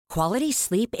Quality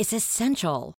sleep is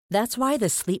essential. That's why the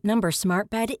Sleep Number Smart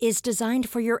Bed is designed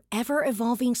for your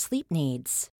ever-evolving sleep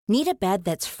needs. Need a bed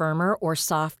that's firmer or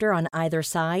softer on either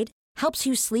side? Helps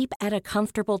you sleep at a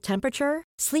comfortable temperature?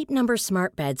 Sleep Number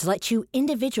Smart Beds let you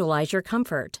individualize your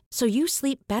comfort, so you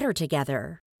sleep better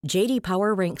together. J.D.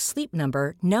 Power ranks Sleep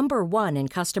Number number 1 in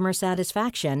customer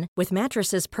satisfaction with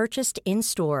mattresses purchased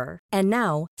in-store. And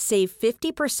now, save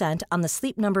 50% on the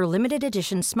Sleep Number Limited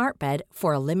Edition Smart Bed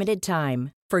for a limited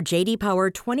time. For J.D. Power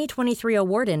 2023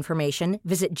 award information,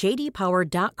 visit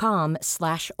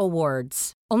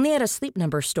jdpower.com/awards. Only at a Sleep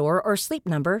Number store or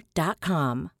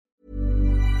sleepnumber.com.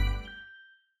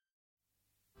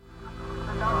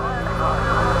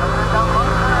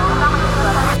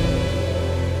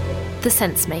 The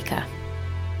Sense Maker.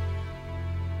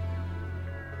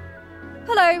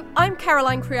 Hello, I'm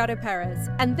Caroline Criado Perez,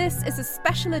 and this is a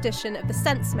special edition of The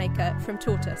Sense Maker from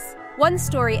Tortoise. One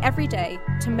story every day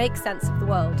to make sense of the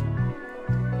world.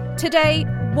 Today,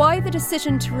 why the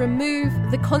decision to remove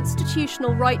the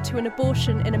constitutional right to an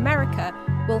abortion in America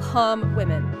will harm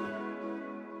women.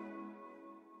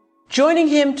 Joining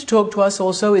him to talk to us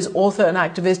also is author and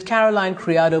activist Caroline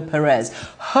Criado Perez.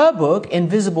 Her book,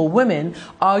 Invisible Women,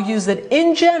 argues that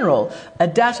in general, a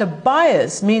data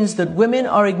bias means that women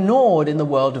are ignored in the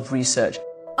world of research.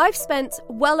 I've spent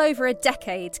well over a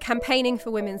decade campaigning for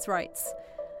women's rights.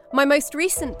 My most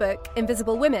recent book,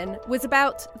 Invisible Women, was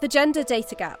about the gender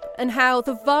data gap and how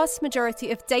the vast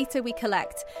majority of data we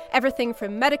collect, everything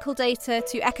from medical data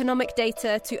to economic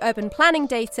data to urban planning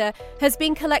data, has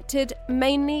been collected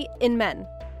mainly in men.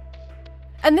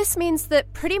 And this means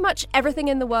that pretty much everything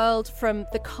in the world, from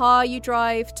the car you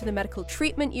drive to the medical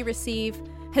treatment you receive,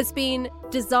 has been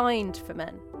designed for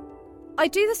men. I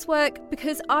do this work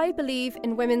because I believe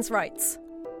in women's rights.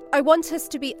 I want us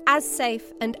to be as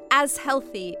safe and as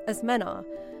healthy as men are.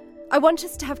 I want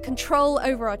us to have control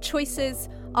over our choices,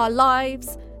 our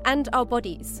lives, and our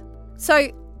bodies. So,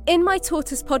 in my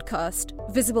Tortoise podcast,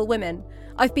 Visible Women,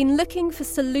 I've been looking for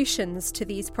solutions to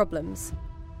these problems.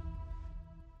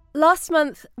 Last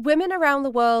month, women around the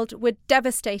world were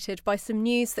devastated by some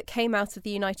news that came out of the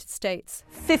United States.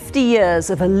 50 years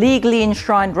of a legally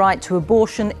enshrined right to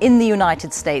abortion in the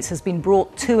United States has been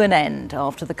brought to an end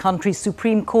after the country's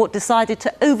Supreme Court decided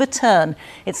to overturn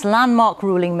its landmark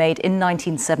ruling made in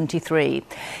 1973.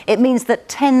 It means that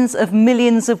tens of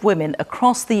millions of women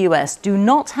across the US do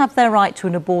not have their right to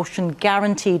an abortion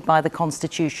guaranteed by the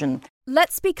Constitution.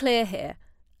 Let's be clear here.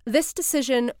 This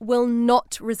decision will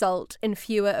not result in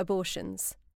fewer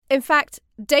abortions. In fact,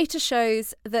 data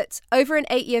shows that over an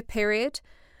 8-year period,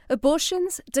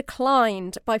 abortions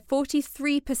declined by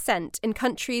 43% in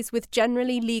countries with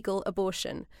generally legal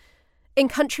abortion. In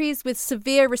countries with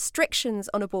severe restrictions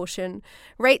on abortion,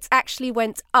 rates actually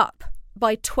went up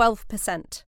by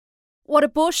 12%. What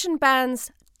abortion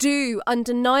bans do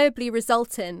undeniably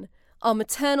result in are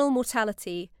maternal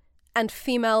mortality and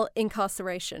female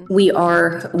incarceration. We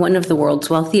are one of the world's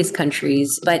wealthiest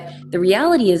countries, but the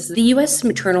reality is the U.S.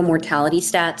 maternal mortality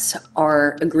stats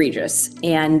are egregious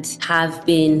and have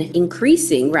been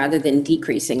increasing rather than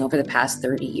decreasing over the past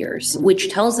 30 years, which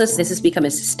tells us this has become a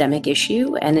systemic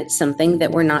issue and it's something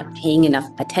that we're not paying enough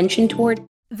attention toward.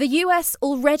 The US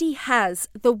already has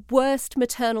the worst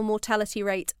maternal mortality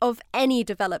rate of any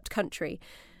developed country.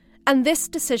 And this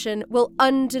decision will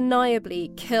undeniably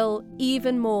kill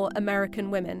even more American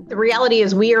women. The reality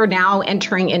is we are now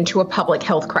entering into a public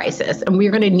health crisis, and we're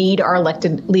going to need our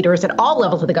elected leaders at all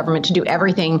levels of the government to do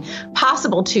everything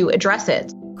possible to address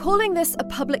it. Calling this a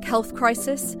public health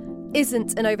crisis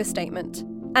isn't an overstatement,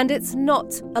 and it's not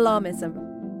alarmism.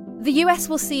 The US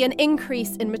will see an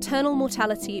increase in maternal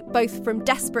mortality both from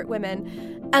desperate women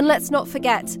and, let's not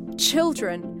forget,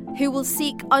 children who will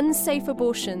seek unsafe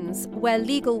abortions where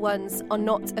legal ones are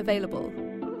not available.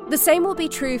 The same will be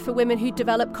true for women who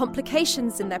develop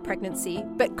complications in their pregnancy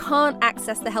but can't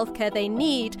access the healthcare they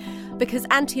need because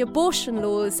anti-abortion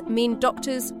laws mean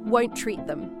doctors won't treat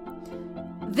them.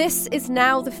 This is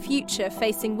now the future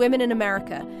facing women in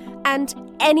America and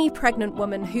any pregnant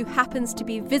woman who happens to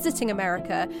be visiting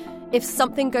America if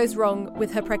something goes wrong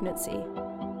with her pregnancy.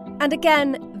 And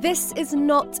again, this is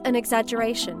not an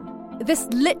exaggeration. This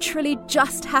literally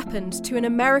just happened to an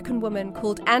American woman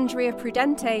called Andrea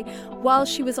Prudente while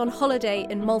she was on holiday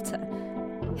in Malta.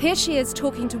 Here she is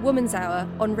talking to Woman's Hour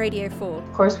on Radio 4.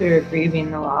 Of course, we were grieving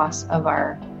the loss of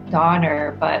our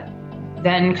daughter, but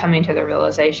then coming to the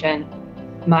realization,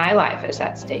 my life is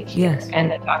at stake here. Yes.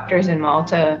 And the doctors in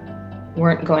Malta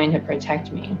weren't going to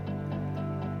protect me.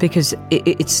 Because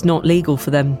it's not legal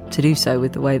for them to do so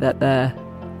with the way that their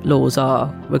laws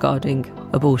are regarding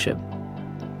abortion.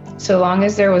 So long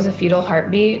as there was a fetal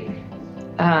heartbeat,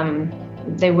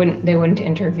 they wouldn't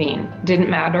intervene. Didn't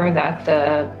matter that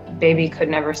the baby could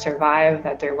never survive,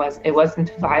 that it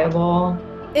wasn't viable.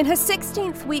 In her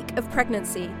 16th week of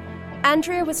pregnancy,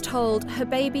 Andrea was told her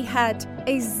baby had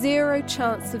a 0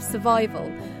 chance of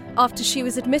survival after she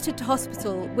was admitted to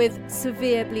hospital with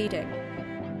severe bleeding.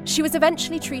 She was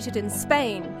eventually treated in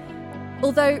Spain,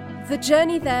 although the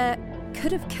journey there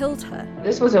could have killed her.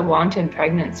 This was a wanted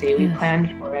pregnancy. We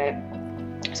planned for it.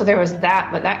 So there was that,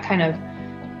 but that kind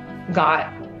of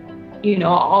got,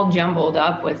 all jumbled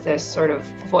up with this sort of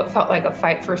what felt like a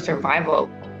fight for survival.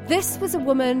 This was a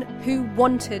woman who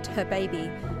wanted her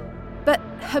baby, but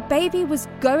her baby was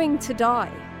going to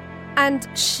die. And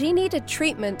she needed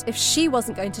treatment if she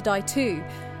wasn't going to die too,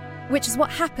 which is what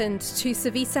happened to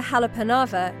Savita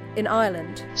Halappanavar in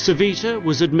Ireland. Savita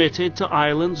was admitted to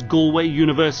Ireland's Galway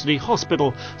University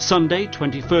Hospital Sunday,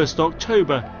 21st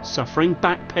October, suffering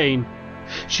back pain.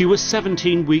 She was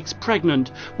 17 weeks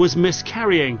pregnant, was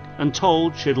miscarrying and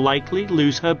told she'd likely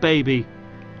lose her baby.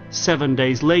 7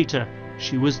 days later,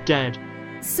 she was dead.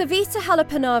 Savita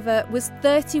Halappanavar was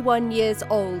 31 years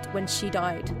old when she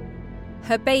died.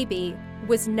 Her baby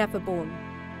was never born.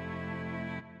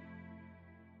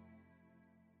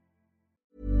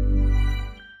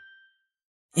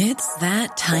 It's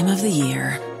that time of the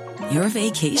year. Your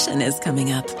vacation is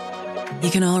coming up.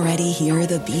 You can already hear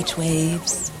the beach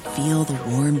waves, feel the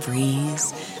warm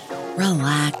breeze,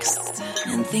 relax,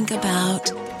 and think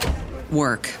about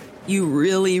work. You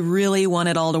really, really want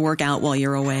it all to work out while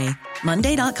you're away.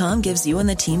 Monday.com gives you and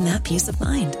the team that peace of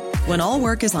mind. When all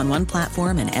work is on one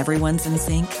platform and everyone's in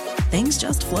sync, things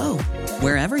just flow.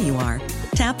 Wherever you are,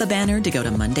 tap the banner to go to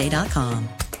Monday.com.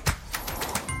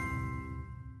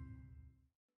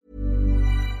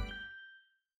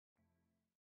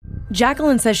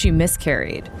 Jacqueline says she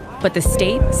miscarried, but the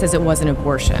state says it was an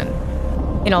abortion.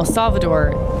 In El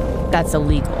Salvador, that's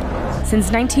illegal.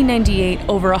 Since 1998,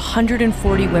 over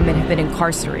 140 women have been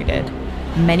incarcerated.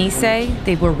 Many say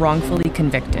they were wrongfully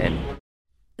convicted.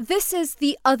 This is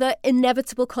the other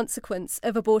inevitable consequence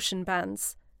of abortion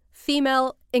bans: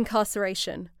 female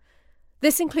incarceration.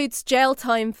 This includes jail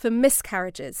time for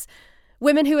miscarriages,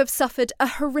 women who have suffered a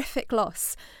horrific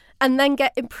loss and then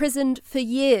get imprisoned for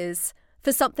years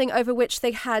for something over which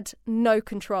they had no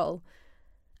control.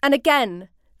 And again,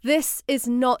 this is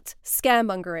not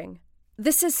scaremongering.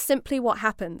 This is simply what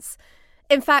happens.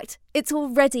 In fact, it's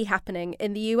already happening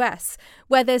in the US,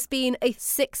 where there's been a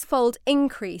 6-fold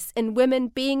increase in women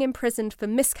being imprisoned for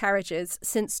miscarriages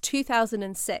since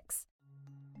 2006.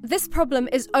 This problem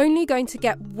is only going to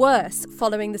get worse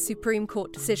following the Supreme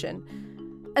Court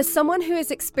decision. As someone who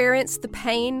has experienced the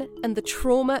pain and the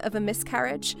trauma of a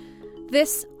miscarriage,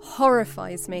 this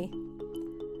horrifies me.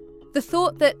 The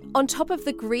thought that on top of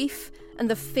the grief and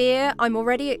the fear I'm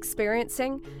already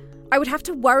experiencing, I would have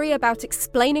to worry about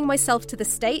explaining myself to the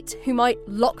state, who might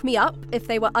lock me up if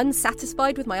they were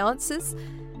unsatisfied with my answers.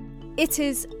 It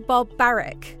is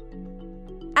barbaric.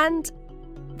 And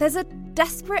there's a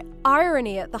desperate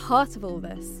irony at the heart of all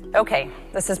this. Okay,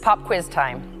 this is pop quiz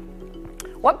time.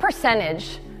 What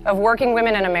percentage of working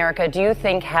women in America do you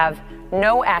think have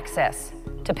no access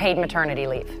to paid maternity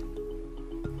leave?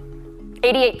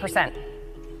 88%.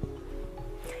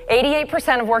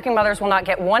 88% of working mothers will not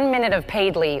get 1 minute of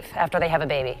paid leave after they have a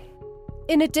baby.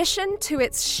 In addition to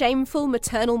its shameful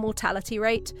maternal mortality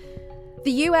rate,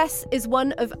 the US is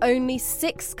one of only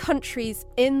 6 countries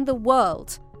in the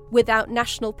world without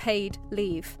national paid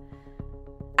leave.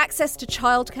 Access to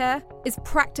childcare is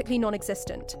practically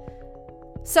non-existent.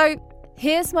 So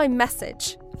here's my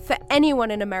message for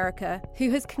anyone in America who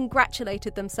has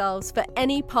congratulated themselves for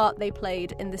any part they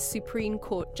played in the Supreme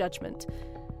Court judgment.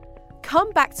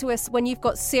 Come back to us when you've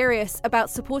got serious about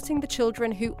supporting the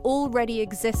children who already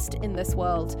exist in this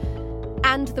world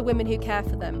and the women who care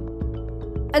for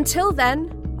them. Until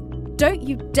then, don't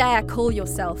you dare call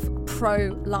yourself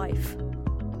pro-life.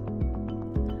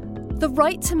 The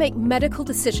right to make medical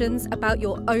decisions about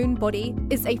your own body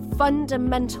is a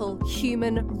fundamental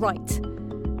human right,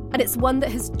 and it's one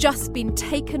that has just been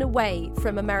taken away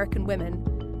from American women.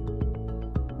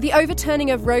 The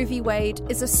overturning of Roe v. Wade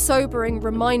is a sobering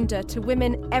reminder to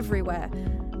women everywhere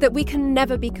that we can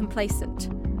never be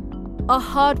complacent. Our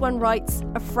hard-won rights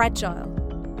are fragile,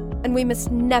 and we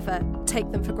must never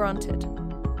take them for granted.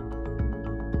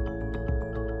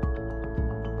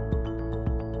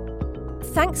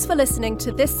 Thanks for listening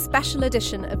to this special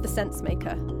edition of The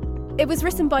Sensemaker. It was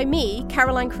written by me,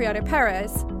 Caroline Criado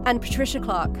Perez, and Patricia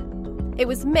Clark. It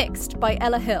was mixed by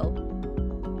Ella Hill.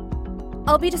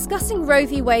 I'll be discussing Roe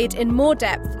v. Wade in more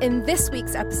depth in this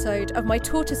week's episode of my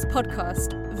Tortoise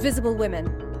podcast, Visible Women.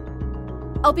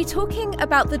 I'll be talking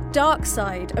about the dark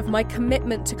side of my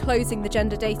commitment to closing the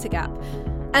gender data gap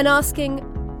and asking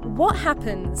what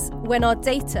happens when our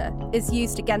data is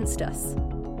used against us.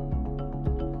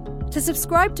 To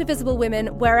subscribe to Visible Women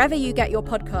wherever you get your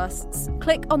podcasts,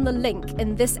 click on the link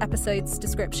in this episode's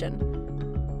description.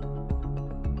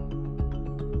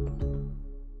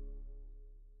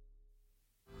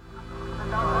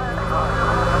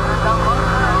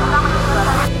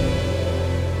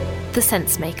 The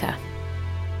Sense Maker.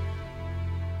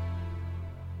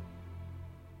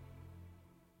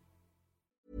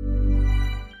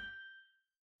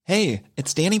 Hey,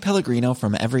 it's Danny Pellegrino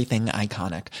from Everything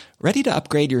Iconic. Ready to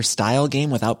upgrade your style game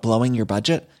without blowing your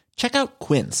budget? Check out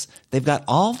Quince. They've got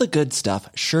all the good stuff,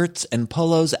 shirts and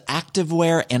polos,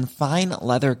 activewear, and fine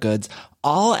leather goods,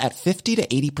 all at 50 to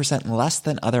 80% less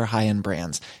than other high-end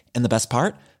brands. And the best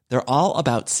part? They're all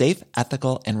about safe,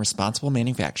 ethical, and responsible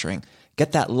manufacturing.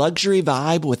 Get that luxury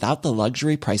vibe without the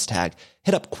luxury price tag.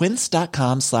 Hit up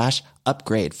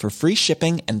quince.com/upgrade for free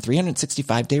shipping and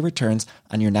 365-day returns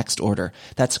on your next order.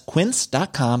 That's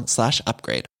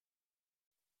quince.com/upgrade.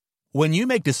 When you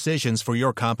make decisions for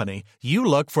your company, you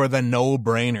look for the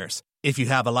no-brainers. If you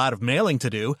have a lot of mailing to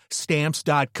do,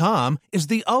 Stamps.com is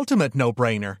the ultimate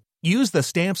no-brainer. Use the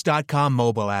Stamps.com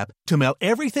mobile app to mail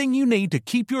everything you need to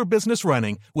keep your business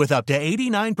running with up to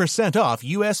 89% off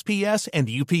USPS and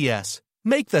UPS.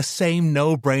 Make the same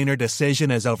no-brainer decision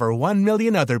as over 1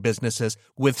 million other businesses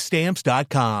with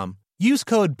Stamps.com. Use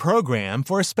code PROGRAM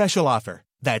for a special offer.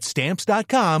 That's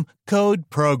Stamps.com, code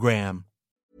PROGRAM.